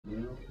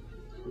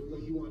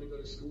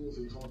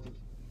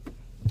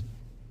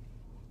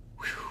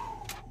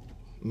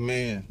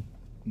Man,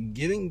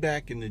 getting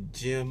back in the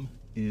gym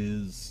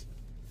is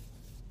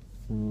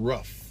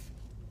rough.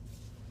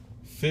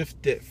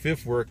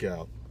 Fifth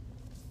workout.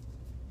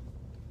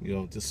 You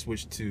know, just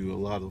switched to a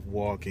lot of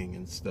walking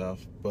and stuff,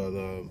 but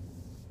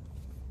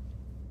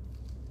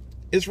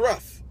it's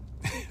rough.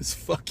 It's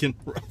fucking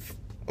rough.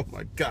 Oh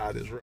my God,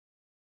 it's rough.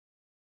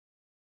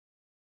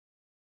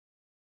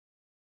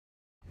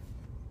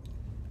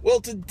 Well,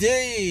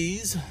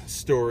 today's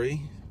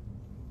story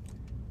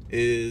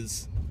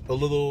is a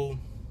little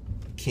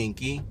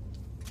kinky,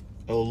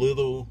 a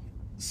little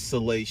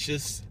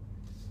salacious.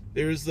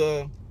 There's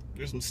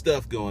some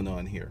stuff going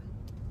on here.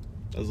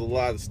 There's a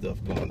lot of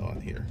stuff going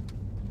on here.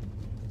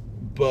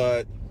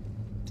 But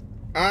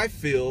I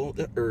feel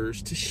the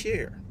urge to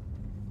share.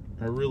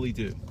 I really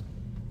do.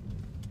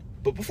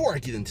 But before I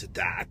get into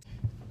that,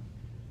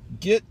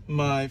 get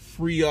my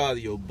free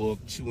audio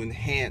book to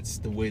enhance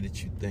the way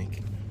that you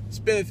think. It's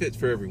benefits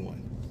for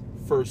everyone.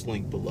 First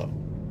link below.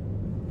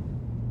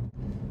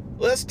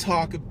 Let's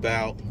talk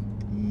about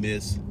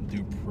Miss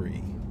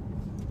Dupree.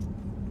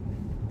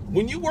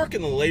 When you work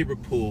in the labor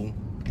pool,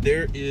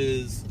 there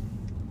is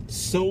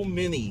so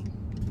many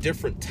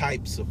different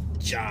types of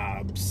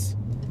jobs,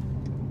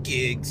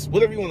 gigs,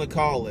 whatever you want to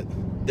call it,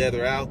 that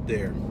are out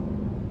there.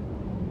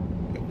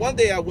 One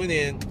day I went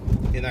in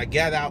and I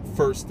got out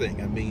first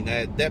thing. I mean,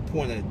 at that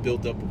point I had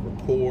built up a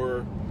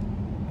rapport.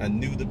 I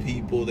knew the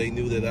people. They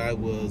knew that I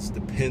was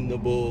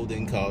dependable,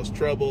 didn't cause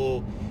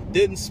trouble,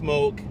 didn't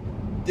smoke,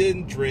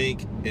 didn't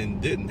drink,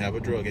 and didn't have a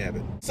drug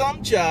habit.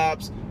 Some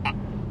jobs,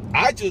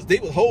 they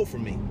would hold for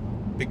me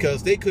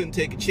because they couldn't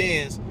take a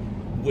chance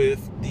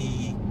with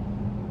the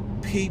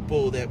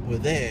people that were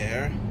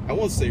there. I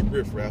won't say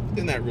riffraff, but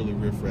they're not really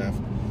riffraff.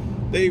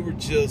 They were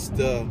just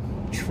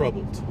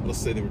troubled. Let's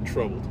say they were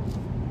troubled.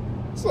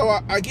 So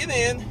I get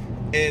in,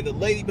 and the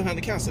lady behind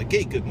the counter's like,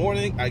 "Hey, good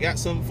morning. I got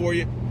something for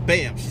you."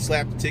 Bam, she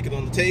slapped the ticket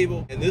on the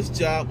table, and this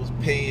job was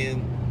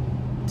paying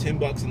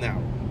 $10 an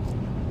hour.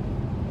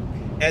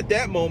 At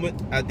that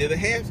moment, I did a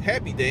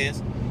happy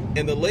dance,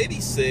 and the lady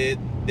said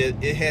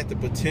that it had the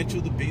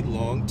potential to be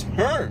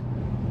long-term.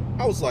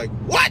 I was like,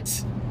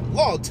 what?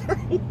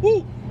 Long-term?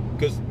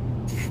 Because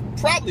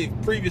probably the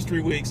previous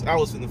 3 weeks, I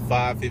was in the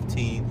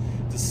 $5.15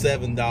 to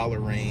 $7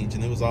 range,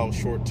 and it was all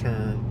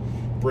short-term,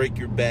 break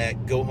your back,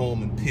 go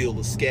home and peel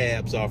the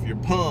scabs off your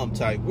palm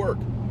type work.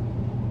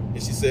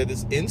 And she said,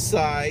 it's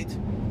inside,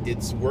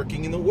 it's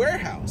working in the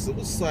warehouse. It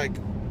was like,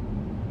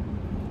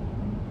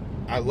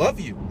 I love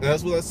you. And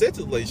that's what I said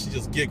to the lady. She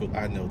just giggled.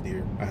 I know,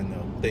 dear. I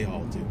know. They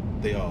all do.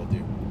 They all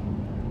do.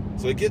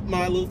 So I get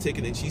my little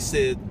ticket, and she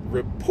said,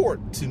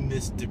 report to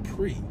Miss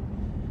Dupree.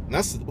 And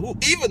I said, ooh,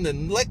 even the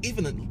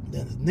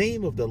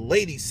name of the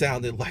lady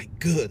sounded like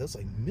good. I was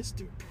like, Miss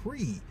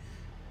Dupree.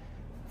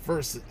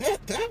 Versus,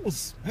 that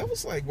was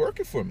like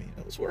working for me.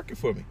 That was working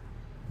for me.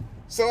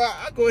 So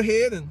I go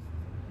ahead and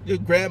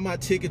just grab my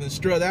ticket and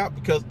strut out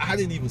because I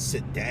didn't even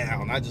sit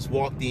down. I just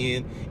walked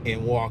in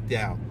and walked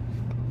out.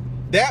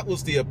 That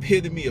was the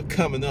epitome of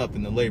coming up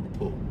in the labor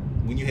pool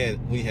when you had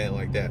it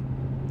like that.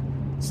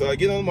 So I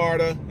get on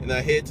MARTA and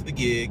I head to the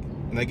gig,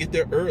 and I get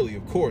there early,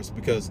 of course,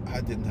 because I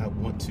did not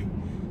want to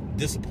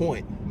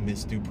disappoint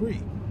Miss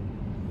Dupree.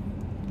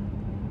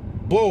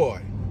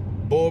 Boy.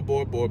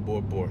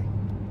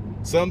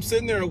 So I'm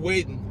sitting there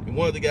waiting, and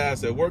one of the guys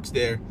that works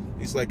there,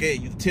 he's like, "Hey,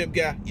 you the temp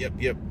guy?"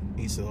 Yep.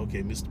 He said,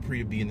 "Okay, Miss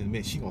Dupree will be in a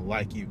minute. She gonna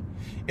like you."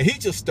 And he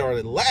just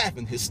started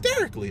laughing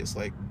hysterically. It's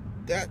like,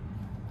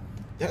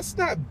 that's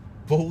not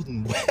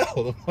boding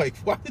well. I'm like,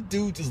 why did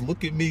dude just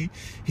look at me?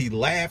 He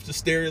laughed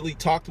hysterically,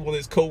 talked to one of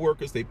his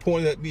coworkers. They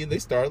pointed at me and they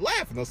started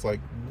laughing. I was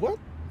like, what?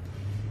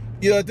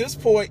 You know, at this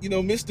point, you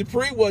know, Miss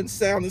Dupree wasn't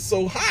sounding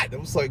so hot. I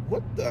was like,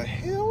 what the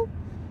hell?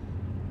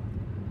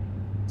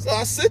 So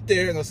I sit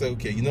there and I say,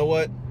 okay, you know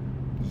what?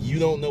 You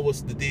don't know what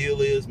the deal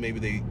is. Maybe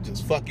they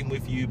just fucking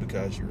with you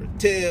because you're a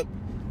temp.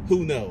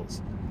 Who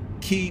knows?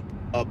 Keep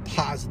a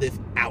positive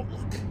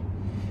outlook.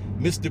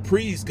 Miss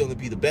Dupree's gonna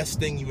be the best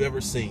thing you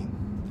ever seen.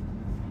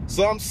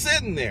 So I'm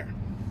sitting there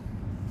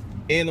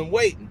and I'm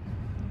waiting.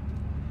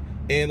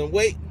 And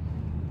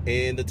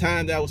the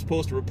time that I was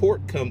supposed to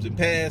report comes and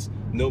pass.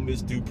 No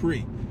Miss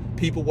Dupree.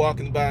 People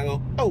walking by and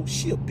go, "Oh,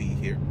 she'll be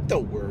here.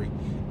 Don't worry."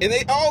 And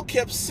they all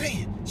kept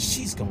saying,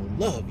 "She's gonna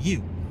love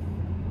you."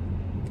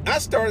 I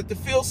started to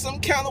feel some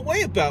kind of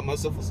way about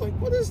myself. I was like,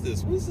 what is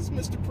this? What is this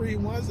Miss Dupree?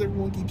 Why does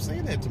everyone keep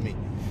saying that to me?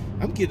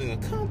 I'm getting a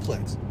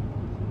complex.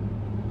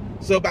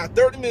 So about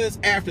 30 minutes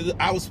after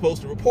I was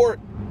supposed to report,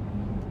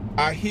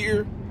 I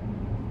hear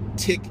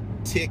tick,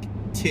 tick,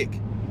 tick.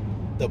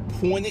 The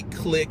pointed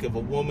click of a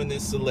woman in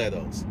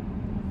stilettos.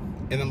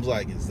 And I'm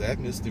like, is that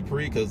Miss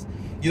Dupree? Because,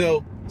 you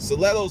know,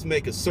 stilettos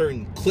make a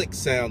certain click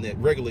sound that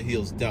regular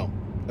heels don't.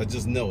 I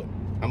just know it.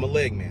 I'm a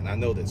leg man. I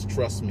know this.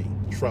 Trust me.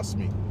 Trust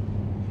me.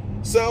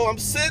 So I'm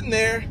sitting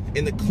there,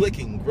 and the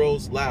clicking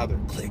grows louder.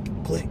 Click,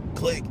 click,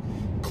 click,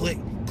 click,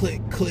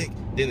 click, click.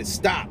 Then it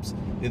stops.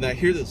 Then I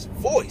hear this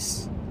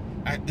voice.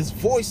 This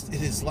voice,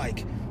 it is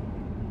like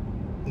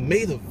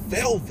made of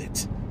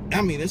velvet.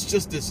 I mean, it's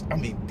just this, I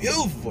mean,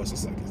 beautiful voice.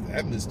 It's like, is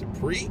that Mr.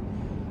 Dupree?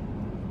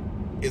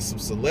 In some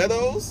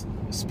stilettos,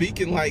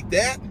 speaking like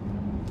that?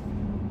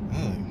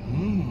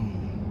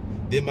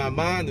 I'm like, Then my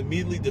mind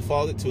immediately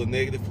defaulted to a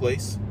negative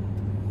place.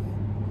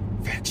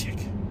 Fat chick.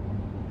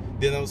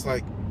 Then I was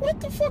like, what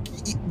the fuck?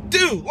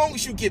 Dude, long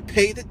as you get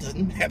paid, it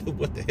doesn't matter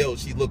what the hell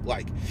she looked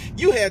like.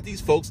 You had these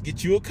folks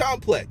get you a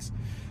complex.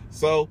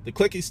 So the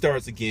clicking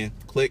starts again.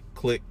 Click,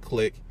 click,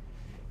 click.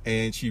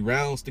 And she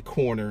rounds the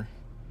corner.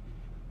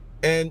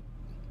 And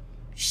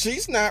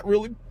she's not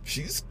really,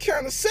 she's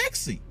kind of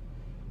sexy.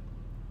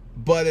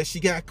 But as she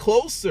got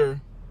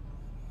closer,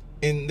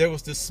 and there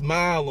was this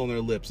smile on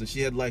her lips, and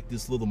she had like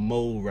this little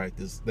mole, right?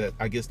 That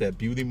I guess that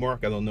beauty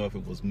mark. I don't know if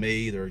it was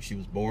made or she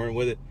was born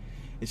with it.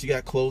 And she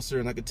got closer,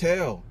 and I could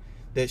tell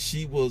that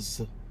she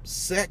was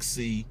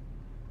sexy,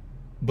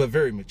 but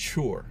very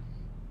mature.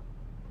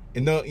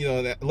 And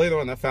that later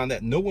on, I found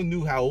that no one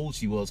knew how old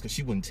she was because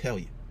she wouldn't tell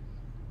you.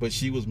 But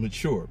she was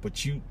mature. But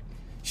she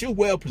was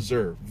well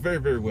preserved, very,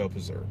 very well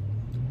preserved.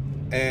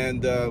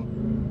 And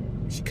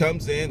she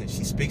comes in and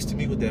she speaks to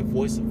me with that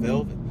voice of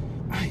velvet.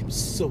 I am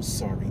so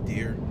sorry,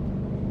 dear.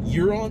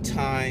 You're on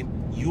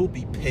time. You'll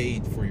be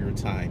paid for your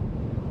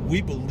time.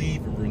 We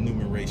believe in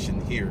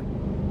remuneration here.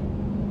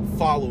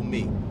 Follow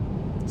me.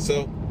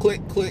 So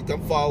click, click.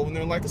 I'm following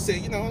her. Like I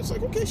said, I was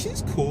like, okay,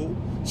 she's cool.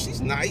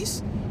 She's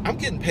nice. I'm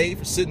getting paid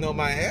for sitting on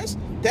my ass.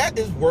 That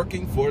is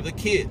working for the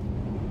kid.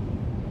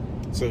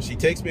 So she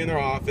takes me in her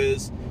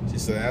office. She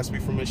said, ask me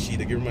for my sheet.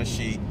 I give her my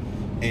sheet.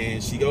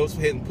 And she goes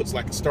ahead and puts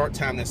like a start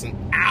time that's an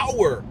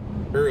hour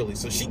early.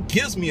 So she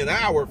gives me an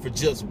hour for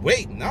just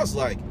waiting. I was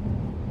like,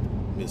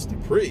 Mr.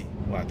 Dupree,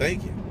 why,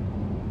 thank you.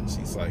 And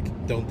she's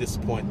like, don't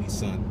disappoint me,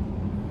 son.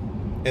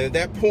 And at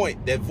that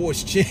point, that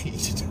voice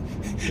changed.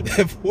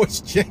 That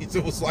voice changed.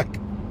 It was like,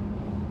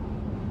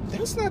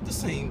 that's not the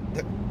same.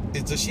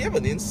 Does she have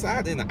an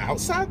inside and an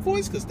outside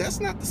voice? Because that's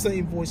not the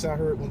same voice I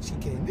heard when she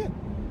came in.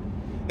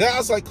 And I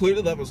was like, cleared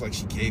it up. I was like,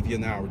 she gave you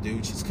an hour,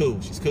 dude. She's cool.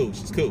 She's cool.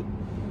 She's cool.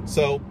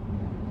 So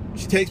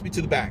she takes me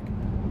to the back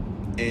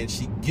and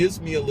she gives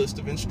me a list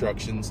of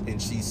instructions,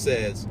 and she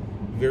says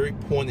very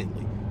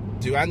pointedly,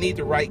 do I need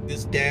to write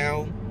this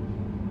down?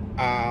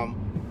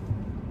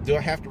 Do I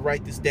have to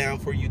write this down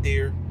for you,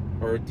 dear?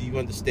 Or do you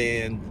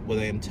understand what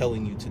I am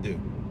telling you to do?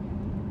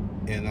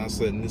 And I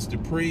said, Mr.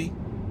 Dupree,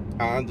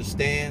 I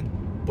understand,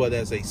 but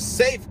as a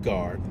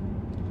safeguard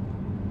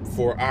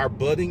for our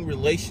budding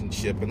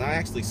relationship, and I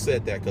actually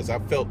said that because I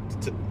felt,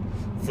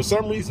 for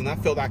some reason, I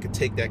felt I could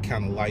take that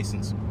kind of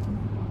license.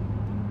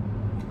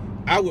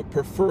 I would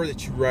prefer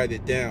that you write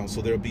it down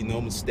so there'll be no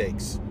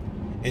mistakes.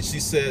 And she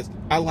says,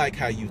 I like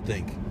how you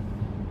think.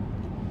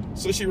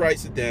 So she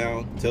writes it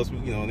down, tells me,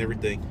 and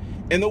everything.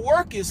 And the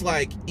work is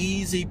like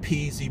easy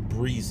peasy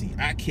breezy.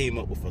 I came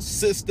up with a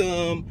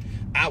system.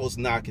 I was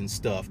knocking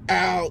stuff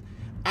out.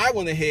 I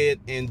went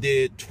ahead and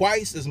did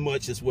twice as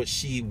much as what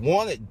she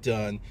wanted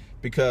done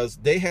because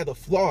they had a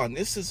flaw. And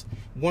this is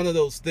one of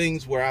those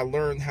things where I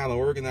learned how to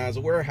organize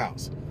a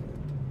warehouse.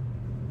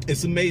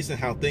 It's amazing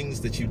how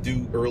things that you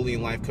do early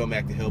in life come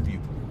back to help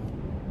you.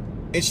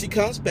 And she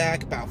comes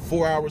back about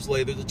 4 hours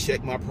later to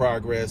check my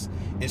progress.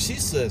 And she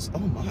says, oh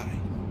my.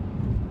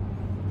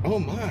 Oh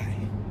my.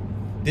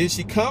 Then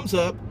she comes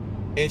up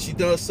and she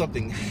does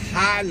something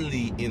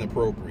highly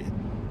inappropriate.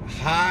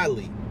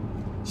 Highly.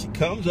 She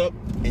comes up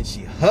and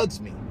she hugs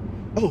me.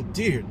 Oh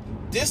dear,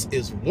 this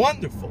is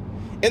wonderful.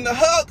 And the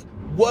hug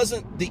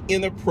wasn't the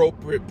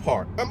inappropriate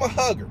part. I'm a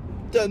hugger.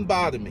 Doesn't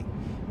bother me.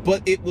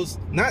 But it was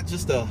not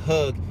just a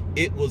hug.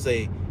 It was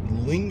a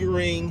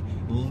lingering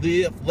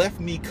lift, left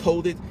me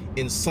coated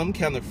in some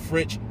kind of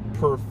French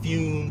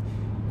perfume,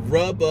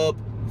 rub up,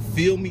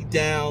 feel me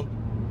down,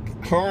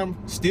 arm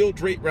still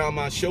draped around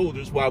my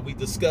shoulders while we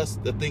discuss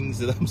the things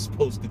that I'm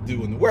supposed to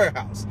do in the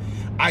warehouse.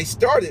 I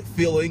started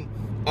feeling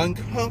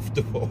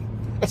uncomfortable.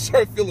 I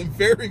started feeling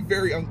very,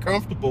 very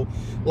uncomfortable,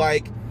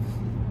 like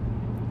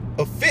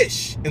a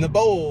fish in a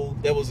bowl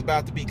that was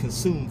about to be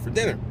consumed for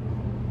dinner.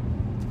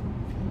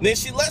 And then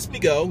she lets me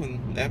go,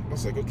 and I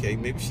was like, okay,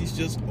 maybe she's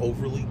just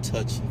overly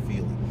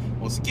touchy-feely.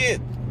 Once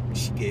again,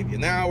 she gave you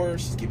an hour,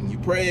 she's giving you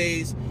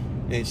praise,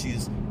 and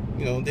she's,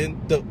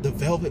 then the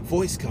velvet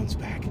voice comes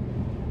back.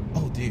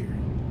 Oh dear,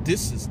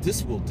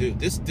 this will do.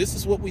 This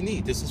is what we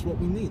need. This is what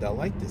we need. I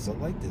like this. I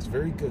like this.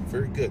 Very good.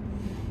 Very good.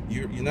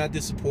 You're not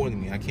disappointing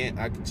me.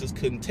 I just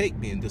couldn't take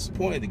being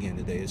disappointed again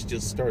today. It's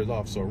just started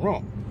off so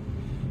wrong.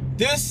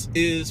 This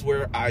is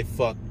where I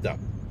fucked up.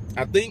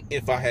 I think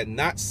if I had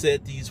not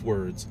said these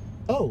words,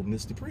 oh,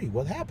 Mr. Dupree,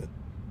 what happened?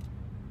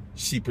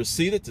 She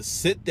proceeded to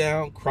sit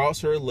down,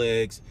 cross her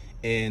legs,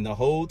 and the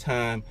whole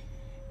time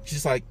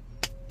she's like,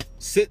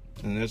 sit,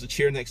 and there's a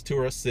chair next to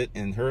her. I sit,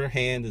 and her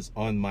hand is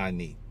on my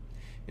knee.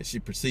 And she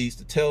proceeds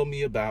to tell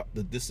me about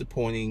the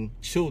disappointing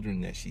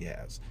children that she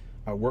has.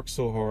 I work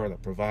so hard, I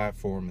provide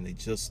for them, and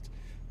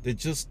they're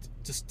just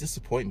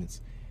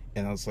disappointments.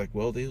 And I was like,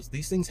 well, these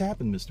things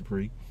happen, Mr.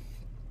 Dupree.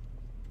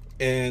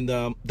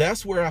 And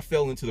that's where I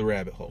fell into the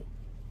rabbit hole.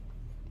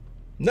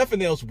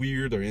 Nothing else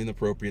weird or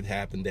inappropriate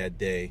happened that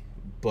day,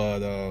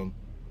 but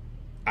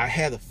I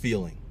had a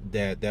feeling.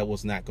 that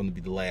was not going to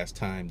be the last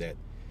time that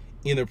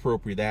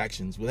inappropriate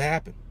actions would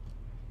happen.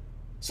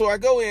 So I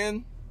go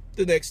in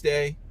the next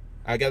day.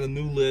 I got a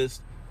new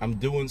list. I'm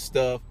doing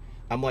stuff.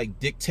 I'm like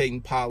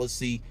dictating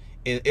policy.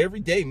 And every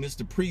day, Mr.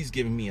 Dupree's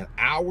giving me an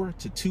hour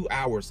to 2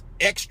 hours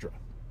extra.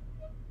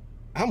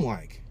 I'm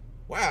like,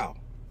 wow,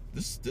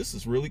 this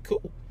is really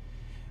cool.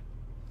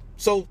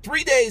 So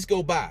 3 days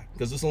go by,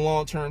 because it's a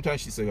long-term time.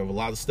 She said, we have a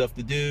lot of stuff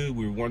to do.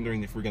 We were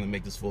wondering if we're going to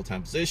make this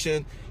full-time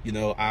position. You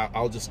know,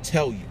 I'll just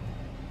tell you,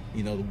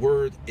 you know, the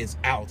word is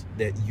out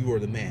that you are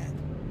the man.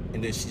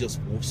 And then she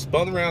just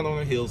spun around on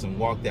her heels and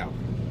walked out.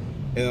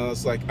 And I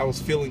was like, I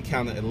was feeling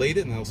kind of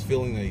elated, and I was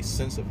feeling a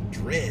sense of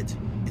dread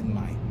in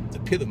the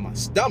pit of my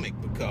stomach,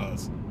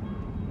 because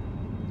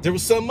there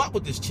was something up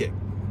with this chick.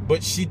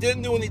 But she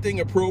didn't do anything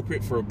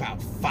appropriate for about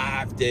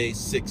 5 days,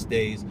 6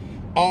 days,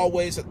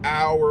 always an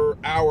hour,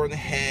 hour and a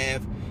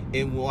half.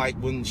 And like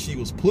when she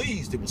was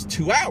pleased, it was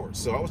 2 hours.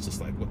 So I was just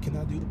like, what can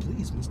I do to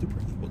please Mr.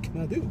 Dupree? What can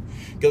I do?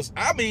 Because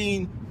I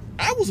mean,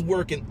 I was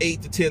working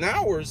 8 to 10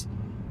 hours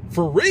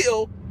for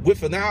real,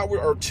 with an hour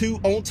or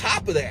two on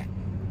top of that.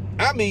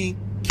 I mean,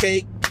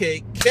 cake,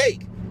 cake,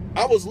 cake.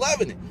 I was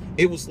loving it.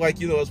 It was like,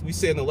 you know, as we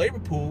say in the labor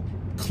pool,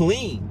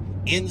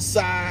 clean,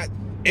 inside,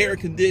 air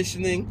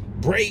conditioning,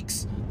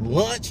 breaks,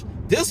 lunch.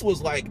 This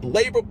was like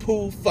labor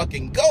pool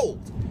fucking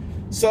gold.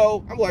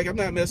 So I'm like, I'm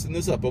not messing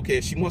this up. Okay,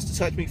 if she wants to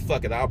touch me,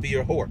 fuck it, I'll be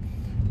her whore.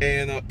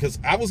 And because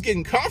I was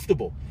getting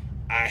comfortable.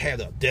 I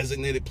had a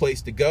designated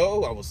place to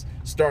go. I was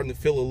starting to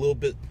feel a little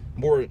bit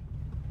more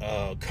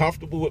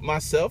comfortable with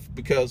myself,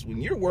 because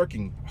when you're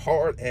working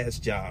hard ass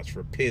jobs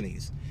for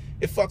pennies,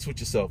 it fucks with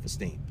your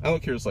self-esteem. I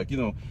don't care. It's like, you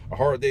know, a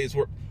hard day's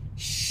work.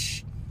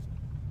 Shh.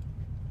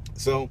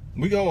 So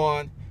we go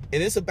on,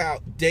 and it's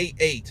about day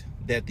 8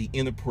 that the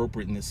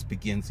inappropriateness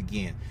begins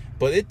again.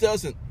 But it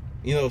doesn't,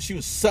 you know, she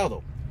was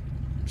subtle.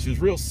 She was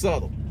real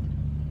subtle.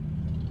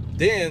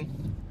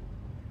 Then,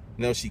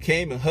 you know, she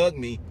came and hugged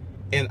me,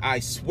 and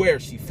I swear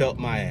she felt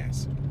my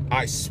ass.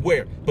 I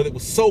swear. But it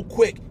was so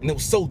quick, and it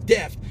was so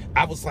deft.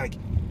 I was like,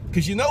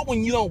 because you know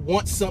when you don't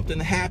want something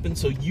to happen,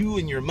 so you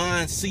in your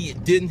mind see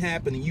it didn't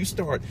happen, and you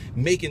start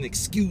making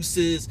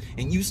excuses,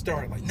 and you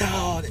start like,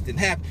 no, that didn't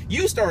happen.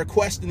 You start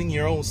questioning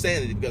your own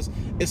sanity, because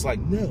it's like,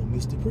 no,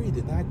 Mr. Dupree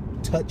did not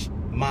touch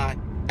my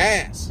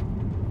ass.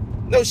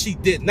 No, she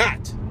did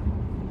not.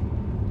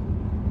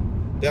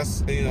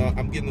 That's, you know,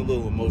 I'm getting a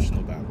little emotional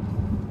about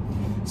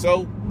it.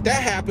 So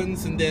that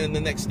happens, and then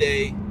the next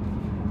day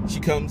she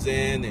comes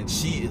in, and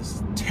she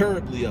is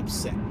terribly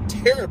upset.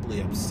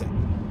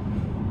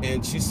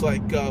 And she's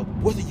like,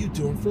 what are you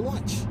doing for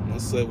lunch? And I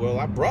said, well,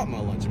 I brought my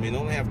lunch. I mean, I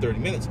only have 30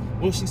 minutes.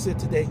 Well, she said,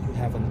 today you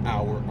have an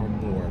hour or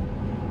more.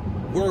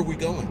 Where are we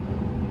going?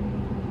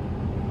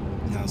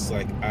 And I was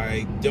like,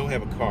 I don't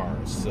have a car.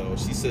 So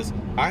she says,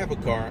 I have a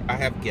car, I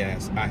have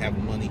gas, I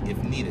have money if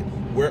needed.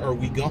 Where are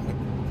we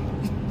going?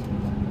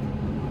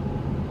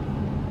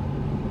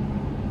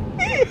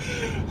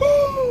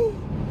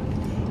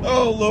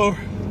 Oh, Lord.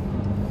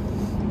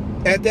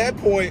 At that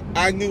point,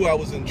 I knew I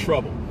was in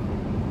trouble.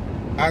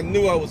 I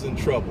knew I was in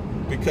trouble,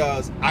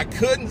 because I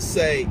couldn't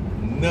say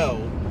no,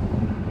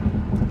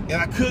 and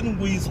I couldn't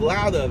weasel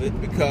out of it,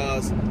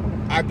 because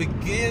I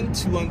began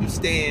to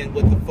understand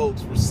what the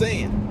folks were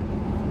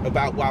saying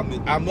about why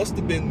I must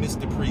have been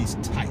Mr. Dupree's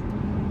type.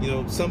 You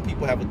know, some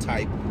people have a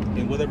type,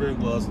 and whatever it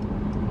was,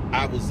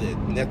 I was it.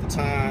 And at the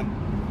time,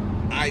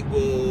 I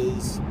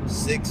was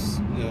 6,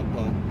 you know,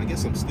 well, I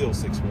guess I'm still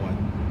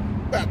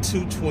 6'1", about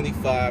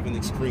 225 and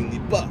extremely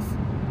buff.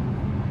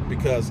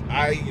 Because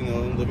I, you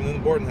know, living in a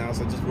boarding house,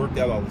 I just worked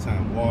out all the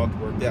time,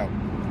 worked out.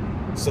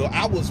 So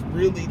I was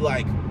really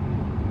like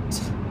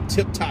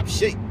tip-top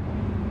shape.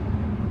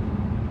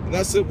 And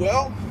I said,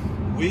 well,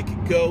 we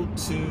could go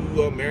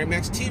to Mary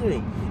Mac's tea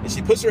room. And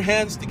she puts her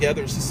hands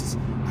together and she says,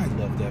 I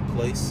love that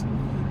place.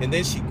 And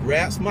then she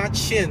grabs my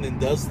chin and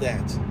does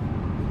that.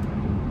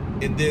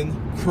 And then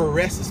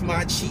caresses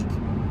my cheek.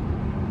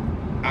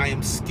 I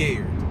am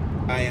scared.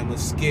 I am a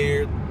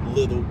scared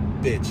little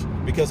bitch,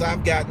 because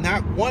I've got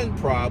not one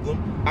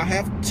problem, I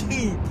have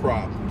 2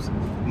 problems.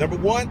 Number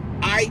 1,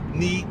 I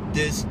need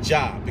this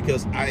job,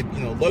 because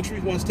luxury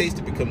once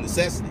tasted become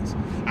necessities.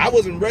 I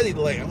wasn't ready to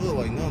I was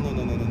like,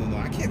 no,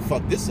 I can't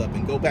fuck this up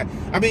and go back.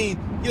 I mean,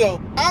 you know,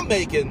 I'm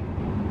making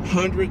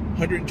 $100,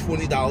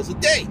 $120 a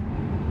day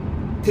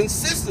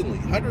consistently,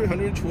 100,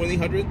 120,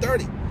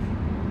 130,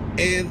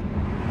 and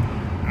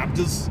I'm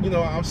just, you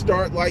know, I'll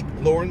start like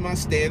lowering my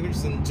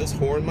standards and just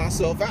whoring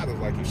myself out. I'm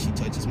like, if she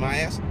touches my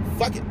ass,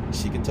 fuck it,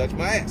 she can touch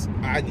my ass.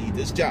 I need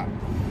this job.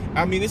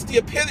 I mean, it's the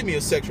epitome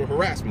of sexual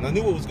harassment. I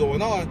knew what was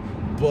going on,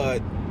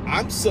 but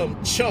I'm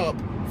some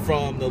chump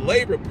from the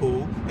labor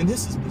pool, and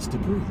this is Mr.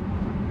 Dupree.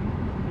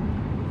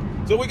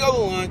 So we go to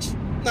lunch,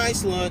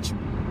 nice lunch,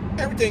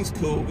 everything's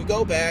cool. We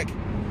go back,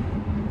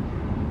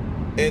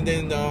 and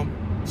then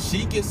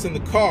she gets in the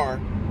car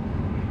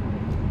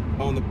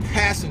on the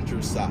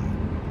passenger side.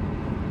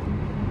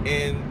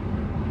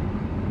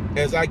 And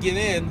as I get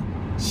in,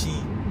 she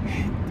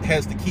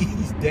has the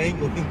keys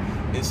dangling,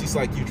 and she's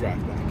like, you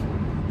drive back.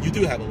 you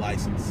do have a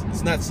license.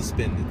 It's not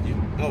suspended. You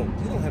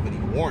don't have any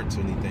warrants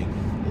or anything.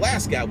 The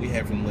last guy we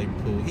had from labor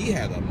pool, he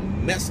had a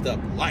messed up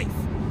life.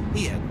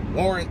 He had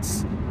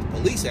warrants. The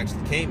police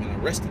actually came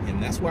and arrested him.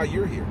 That's why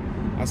you're here.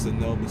 I said,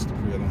 no, Mr.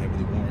 Dupree, I don't have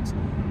any warrants.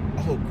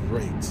 Oh,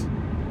 great.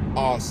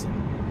 Awesome.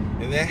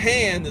 And that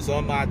hand is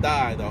on my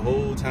thigh the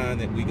whole time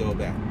that we go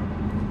back.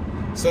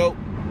 So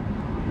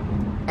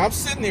I'm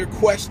sitting there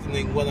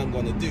questioning what I'm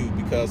going to do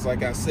because,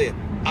 like I said,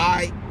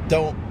 I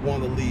don't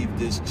want to leave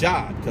this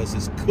job because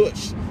it's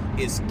cush,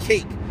 it's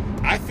cake.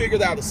 I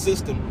figured out a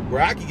system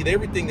where I could get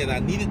everything that I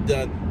needed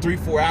done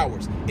 3-4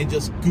 hours and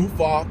just goof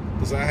off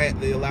because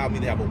they allowed me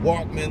to have a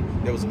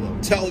Walkman. There was a little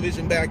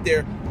television back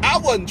there. I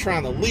wasn't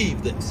trying to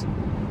leave this.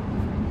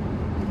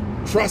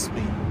 Trust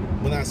me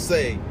when I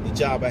say the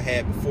job I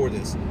had before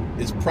this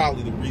is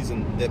probably the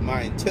reason that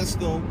my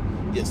intestinal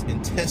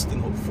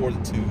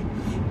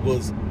fortitude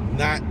was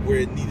not where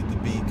it needed to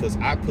be, because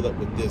I put up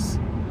with this.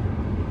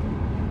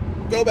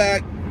 Go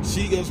back,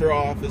 she goes to her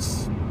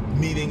office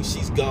meeting,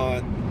 she's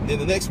gone. And then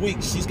the next week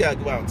she's got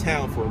to go out of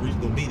town for a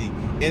regional meeting,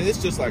 and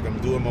it's just like I'm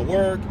doing my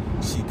work.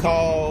 She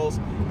calls,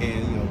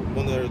 and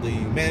one of the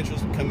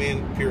managers would come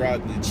in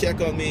periodically to check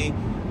on me,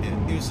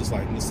 and he was just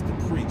like, Mr.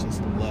 Dupree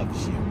just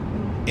loves you.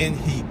 And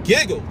he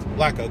giggled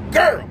like a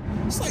girl.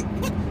 It's like,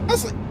 what? I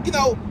was like,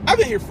 I've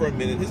been here for a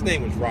minute. His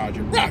name was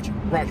Roger. Roger,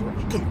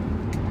 come here.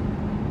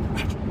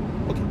 Roger.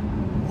 Okay,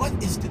 what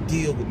is the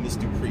deal with Miss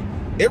Dupree?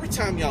 Every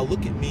time y'all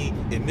look at me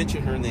and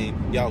mention her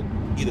name, y'all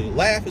either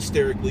laugh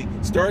hysterically,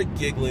 start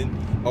giggling,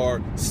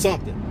 or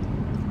something.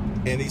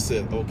 And he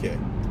said, okay,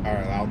 all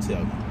right, I'll tell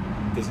you.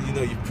 Because,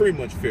 you pretty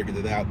much figured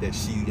it out that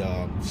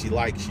she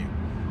likes you.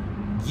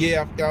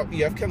 Yeah,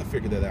 I've kind of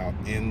figured that out.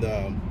 And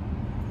the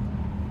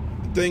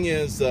thing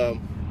is,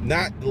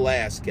 not the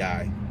last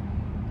guy.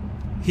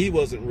 He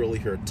wasn't really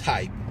her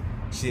type.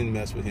 She didn't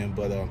mess with him.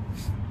 But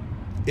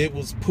it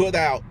was put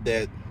out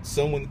that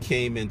someone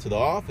came into the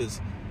office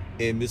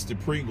and Mr.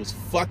 Dupree was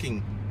fucking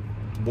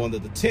one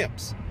of the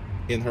temps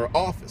in her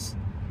office.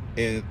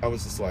 And I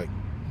was just like,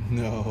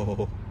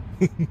 no.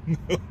 No,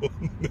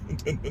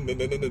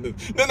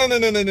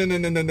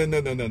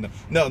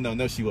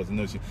 she wasn't.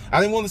 I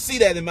didn't want to see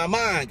that in my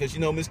mind because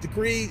Mr.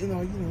 Dupree,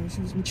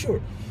 she was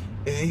mature.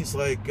 And he's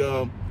like,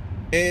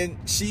 and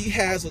she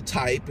has a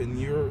type, and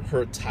you're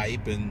her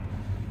type, and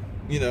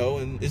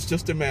and it's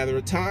just a matter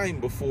of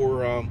time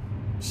before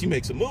she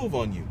makes a move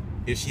on you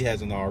if she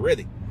hasn't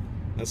already.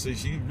 Now, so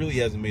she really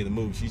hasn't made a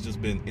move. She's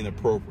just been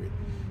inappropriate.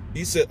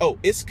 He said, "Oh,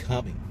 it's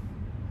coming,"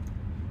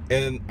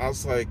 and I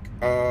was like,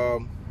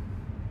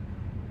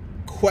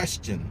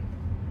 question.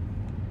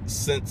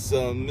 Since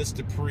Mr.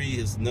 Dupree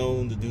is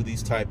known to do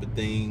these type of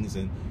things,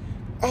 and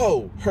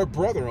her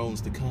brother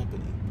owns the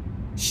company.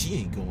 She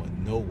ain't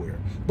going nowhere.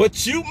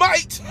 But you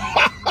might.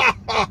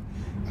 I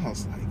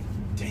was like,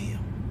 damn.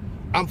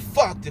 I'm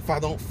fucked if I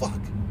don't fuck.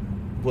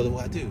 What do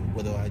I do?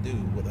 What do I do?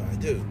 What do I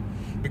do?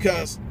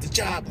 Because the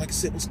job, like I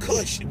said, was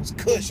cush. It was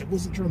cush. I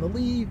wasn't trying to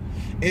leave.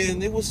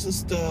 And it was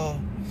just, I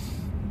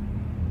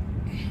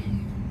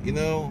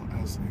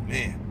was like,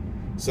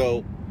 man.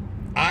 So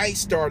I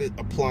started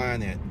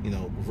applying at,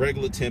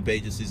 regular temp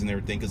agencies and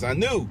everything because I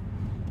knew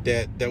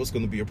that was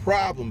going to be a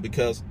problem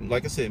because,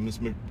 like I said, Miss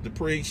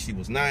Dupree, she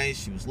was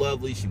nice, she was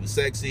lovely, she was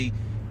sexy,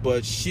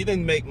 but she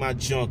didn't make my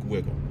junk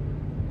wiggle.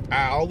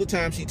 All the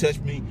time she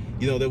touched me,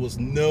 there was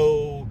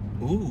no,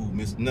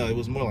 no, it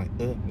was more like,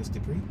 Miss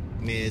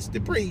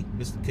Dupree,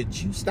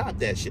 could you stop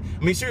that shit?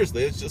 I mean,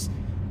 seriously, it's just,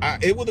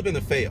 it would have been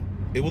a fail.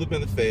 It would have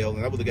been a fail,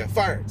 and I would have got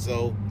fired.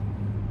 So,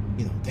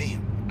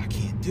 damn, I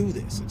can't do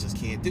this. I just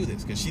can't do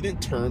this because she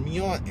didn't turn me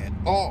on at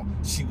all.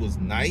 She was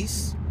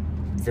nice,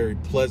 very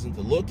pleasant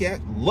to look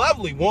at,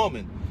 lovely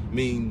woman. I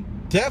mean,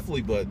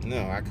 definitely, but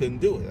no, I couldn't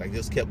do it. I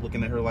just kept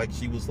looking at her like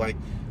she was like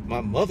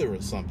my mother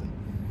or something.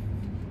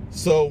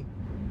 So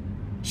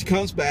she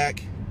comes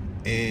back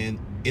and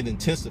it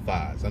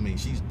intensifies. I mean,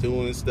 she's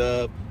doing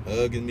stuff,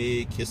 hugging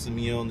me, kissing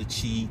me on the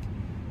cheek,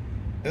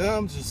 and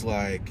I'm just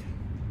like,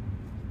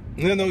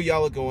 I know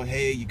y'all are going,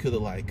 hey, you could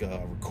have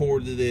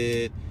recorded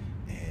it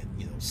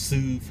and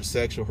sued for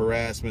sexual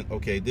harassment.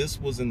 Okay, this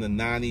was in the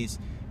 90s.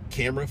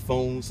 Camera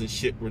phones and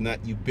shit were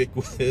not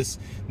ubiquitous.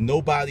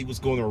 Nobody was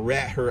going to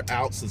rat her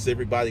out since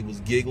everybody was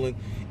giggling.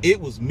 It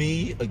was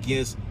me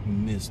against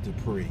Miss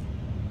Dupree.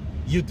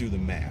 You do the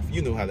math.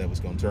 You know how that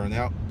was going to turn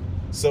out.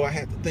 So I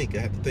had to think.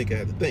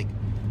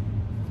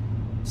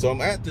 So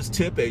I'm at this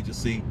temp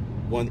agency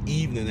one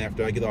evening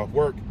after I get off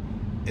work,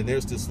 and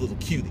there's this little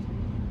cutie,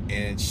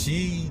 and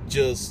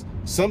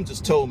some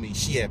just told me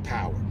she had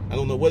power. I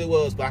don't know what it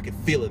was, but I could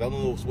feel it. I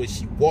don't know if it was the way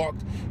she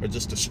walked or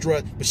just a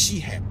strut, but she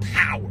had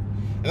power.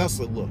 And I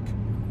said, look,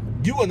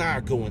 you and I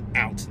are going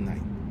out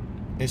tonight.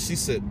 And she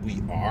said,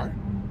 we are?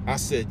 I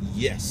said,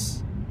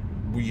 yes,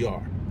 we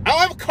are. I don't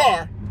have a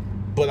car,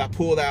 but I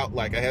pulled out,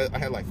 I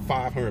had like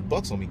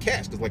 $500 on me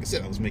cash. Because like I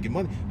said, I was making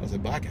money. I was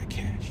like, but I got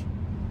cash.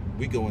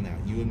 We going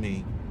out, you and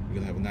me. We're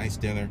going to have a nice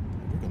dinner.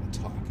 And we're going to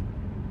talk.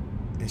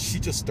 And she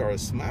just started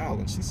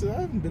smiling. She said,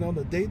 I haven't been on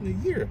a date in a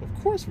year.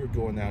 Of course we're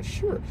going out,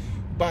 sure.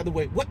 By the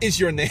way, what is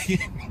your name?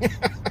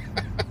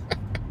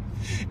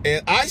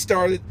 And I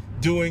started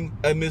doing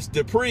a Miss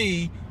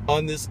Dupree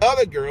on this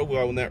other girl, who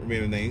I will not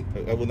remember her name.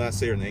 I will not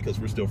say her name because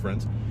we're still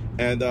friends.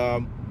 And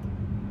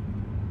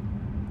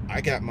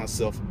I got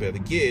myself a better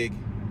gig,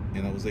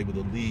 and I was able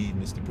to lead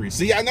Miss Dupree.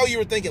 See, I know you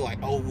were thinking like,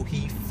 oh,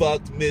 he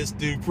fucked Miss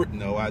Dupree.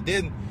 No, I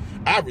didn't.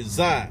 I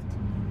resigned.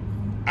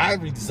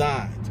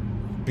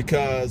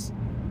 Because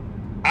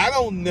I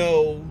don't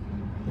know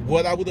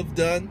what I would have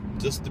done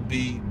just to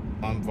be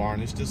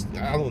unvarnished. Just,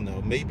 I don't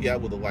know. Maybe I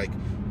would have like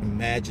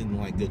imagined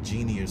like a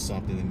genie or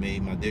something and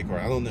made my dick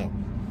hard. I don't know.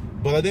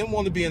 But I didn't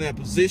want to be in that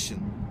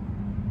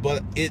position.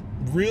 But it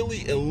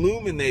really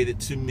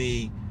illuminated to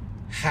me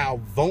how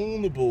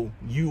vulnerable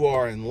you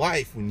are in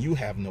life when you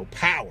have no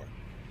power.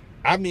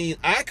 I mean,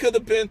 I could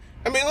have been,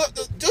 I mean, look,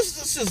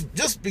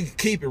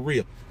 keep it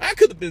real. I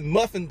could have been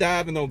muffin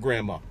diving on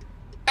grandma.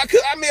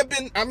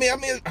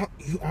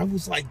 I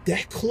was like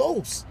that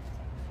close.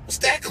 It's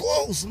that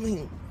close. I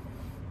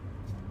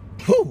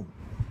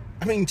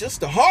mean,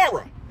 just the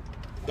horror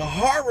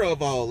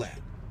of all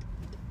that.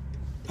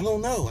 I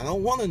don't know. I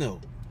don't want to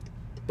know.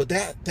 But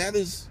that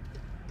is,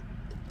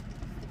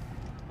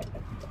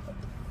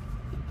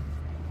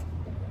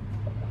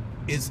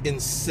 it's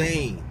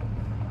insane.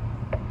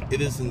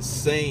 It is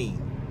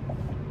insane.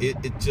 It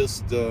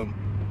just,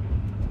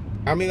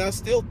 I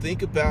still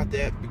think about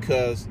that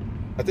because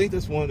I think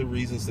that's one of the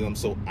reasons that I'm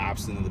so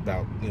obstinate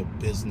about,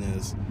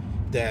 business,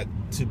 that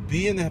to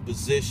be in that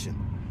position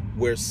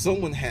where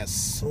someone has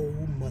so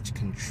much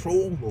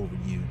control over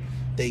you,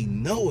 they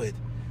know it,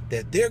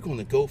 that they're going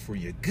to go for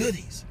your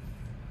goodies.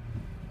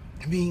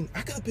 I mean,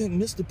 I could have been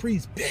Mr.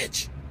 Dupree's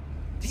bitch.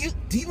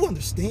 Do you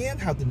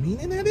understand how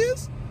demeaning that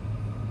is?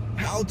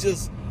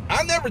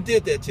 I never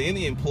did that to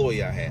any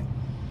employee I had.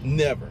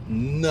 Never.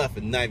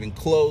 Nothing. Not even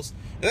close.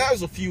 And there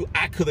was a few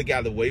I could have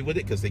got away with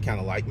it because they kind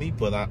of liked me,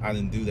 but I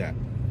didn't do that.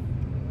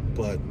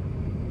 But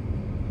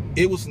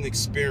it was an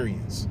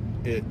experience.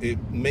 It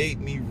made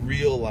me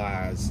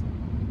realize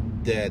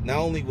that not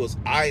only was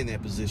I in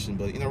that position,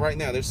 but right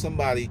now there's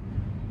somebody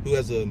who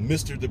has a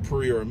Mr.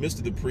 Dupree or a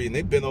Mr. Dupree, and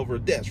they've been over a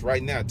desk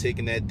right now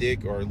taking that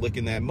dick or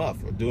licking that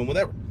muff or doing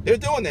whatever. They're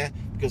doing that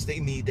because they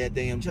need that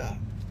damn job.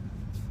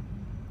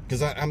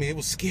 Because it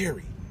was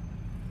scary.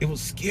 It was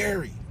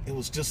scary. It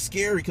was just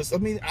scary because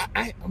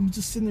I'm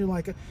just sitting there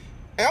like,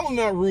 I'm in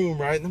my room,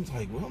 right? And I'm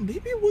like, well,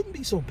 maybe it wouldn't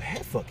be so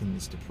bad fucking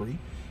Mr. Dupree.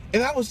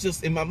 And I was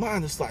just in my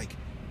mind, it's like,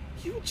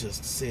 you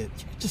just said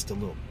you're just a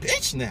little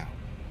bitch now.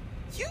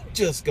 You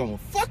just gonna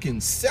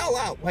fucking sell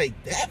out like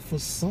that for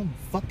some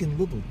fucking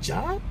little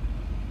job?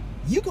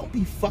 You gonna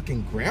be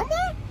fucking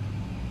grandma?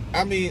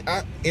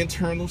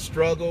 Internal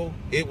struggle.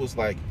 It was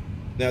like,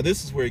 now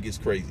this is where it gets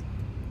crazy.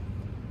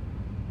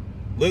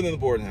 Living in the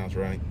boarding house,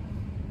 right?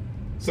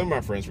 Some of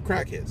my friends were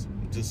crackheads.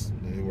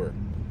 They were.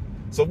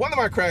 So one of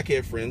my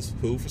crackhead friends,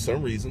 who for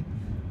some reason,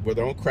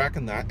 whether on crack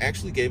or not,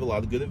 actually gave a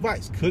lot of good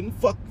advice. Couldn't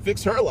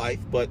fix her life,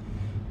 but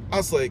I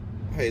was like,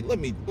 hey, let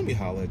me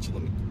holler at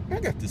you. I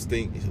got this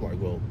thing. He's like,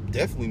 well,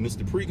 definitely Mr.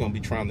 Dupree gonna be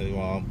trying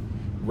to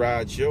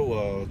ride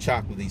your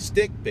chocolatey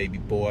stick, baby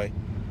boy.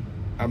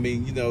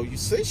 You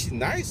say she's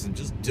nice and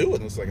just do it.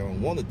 And it's like, I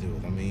don't want to do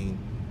it. I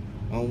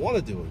don't want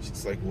to do it.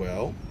 She's like,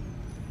 well,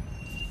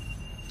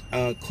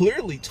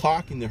 clearly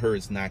talking to her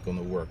is not going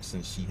to work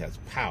since she has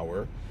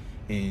power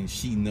and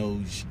she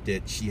knows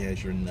that she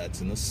has your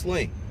nuts in a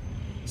sling.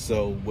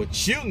 So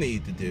what you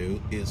need to do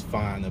is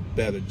find a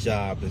better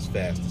job as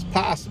fast as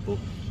possible,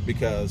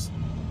 because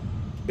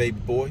baby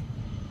boy,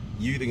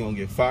 you either going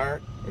to get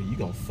fired or you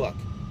going to fuck.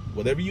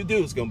 Whatever you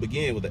do is going to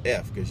begin with an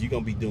F, because you're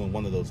going to be doing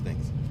one of those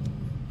things.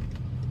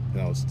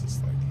 And I was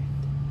just like,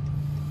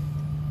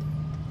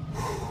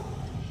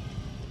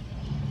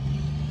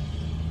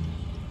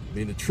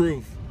 the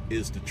truth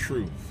is the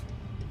truth.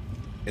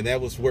 And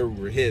that was where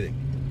we were heading.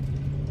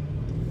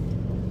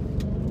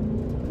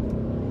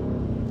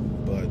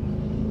 But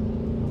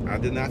I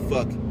did not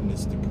fuck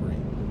Miss Dupree.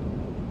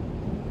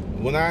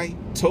 When I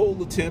told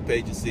the temp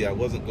agency I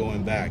wasn't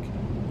going back,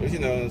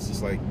 it's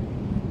just like,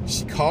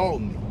 she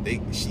called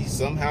me. She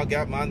somehow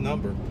got my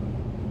number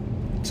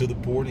to the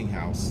boarding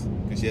house,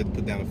 because she had to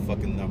put down a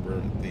fucking number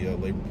at the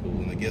labor pool.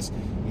 And I guess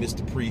Miss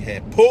Dupree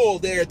had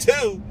pulled there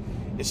too.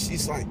 And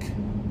she's like,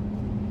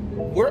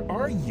 where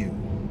are you?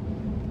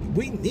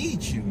 We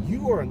need you.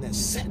 You are an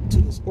asset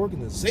to this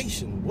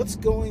organization. What's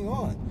going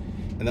on?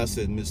 And I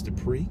said, Miss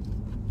Dupree,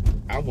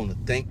 I want to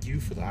thank you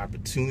for the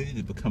opportunity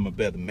to become a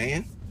better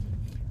man.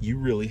 You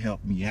really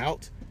helped me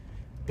out.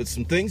 But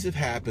some things have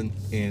happened,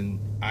 and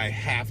I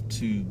have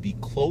to be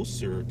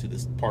closer to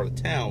this part of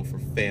town for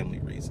family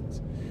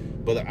reasons.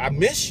 But I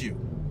miss you.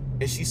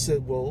 And she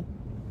said, well,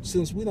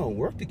 since we don't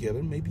work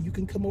together, maybe you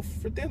can come over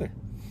for dinner.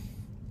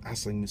 I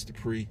was like, Mr.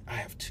 Dupree, I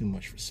have too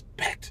much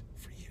respect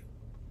for you.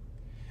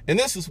 And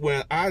this is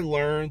when I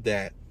learned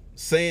that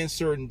saying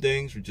certain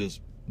things were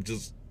just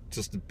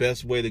the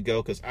best way to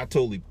go, because I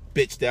totally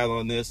bitched out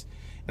on this.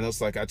 And I was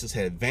like, I just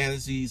had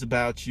fantasies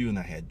about you, and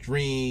I had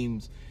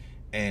dreams.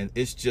 And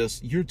it's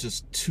just, you're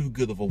just too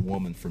good of a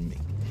woman for me.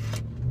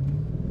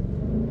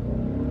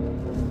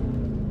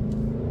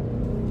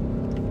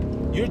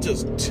 You're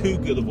just too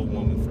good of a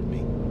woman for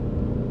me.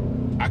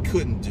 I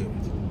couldn't do it.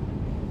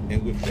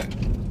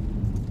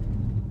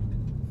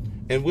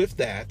 And with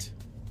that,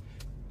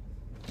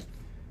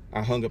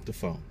 I hung up the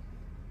phone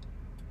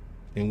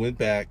and went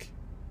back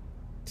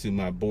to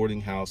my boarding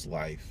house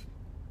life,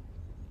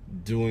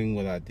 doing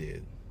what I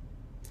did,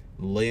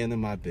 laying in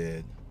my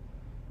bed,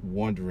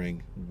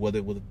 wondering what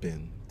it would have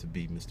been to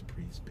be Mr.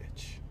 Dupree's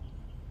bitch.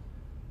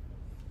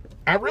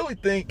 I really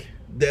think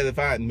that if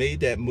I had made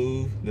that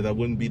move, that I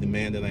wouldn't be the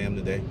man that I am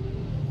today.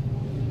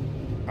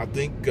 I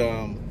think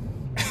I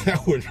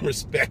wouldn't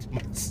respect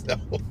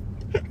myself.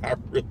 I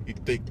really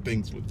think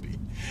things would be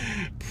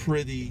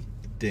pretty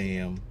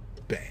damn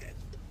bad.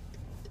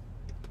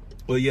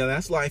 Well, yeah,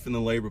 that's life in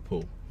the labor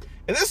pool.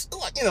 And that's,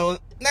 you know,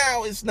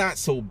 now it's not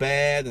so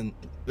bad, and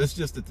it's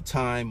just at the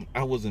time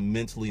I wasn't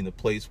mentally in a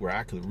place where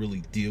I could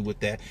really deal with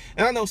that.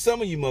 And I know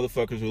some of you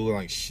motherfuckers were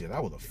like, shit,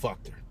 I would have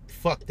fucked her.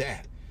 Fuck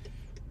that.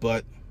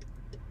 But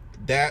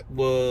that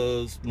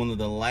was one of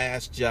the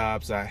last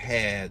jobs I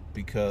had,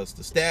 because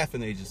the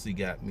staffing agency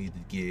got me the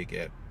gig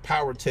at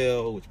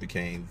PowerTel, which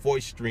became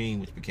VoiceStream,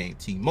 which became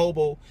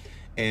T-Mobile.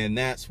 And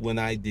that's when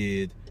I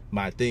did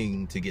my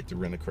thing to get to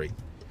Rent-A-Crate.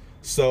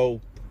 So,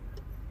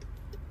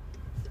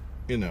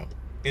 you know,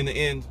 in the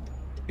end,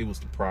 it was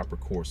the proper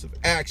course of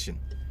action.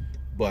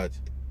 But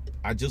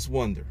I just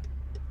wonder.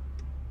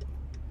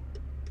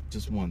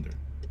 Just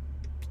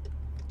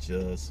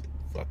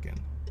fucking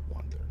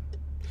wonder.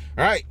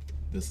 All right,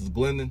 this is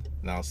Glendon,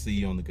 and I'll see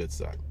you on the good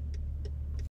side.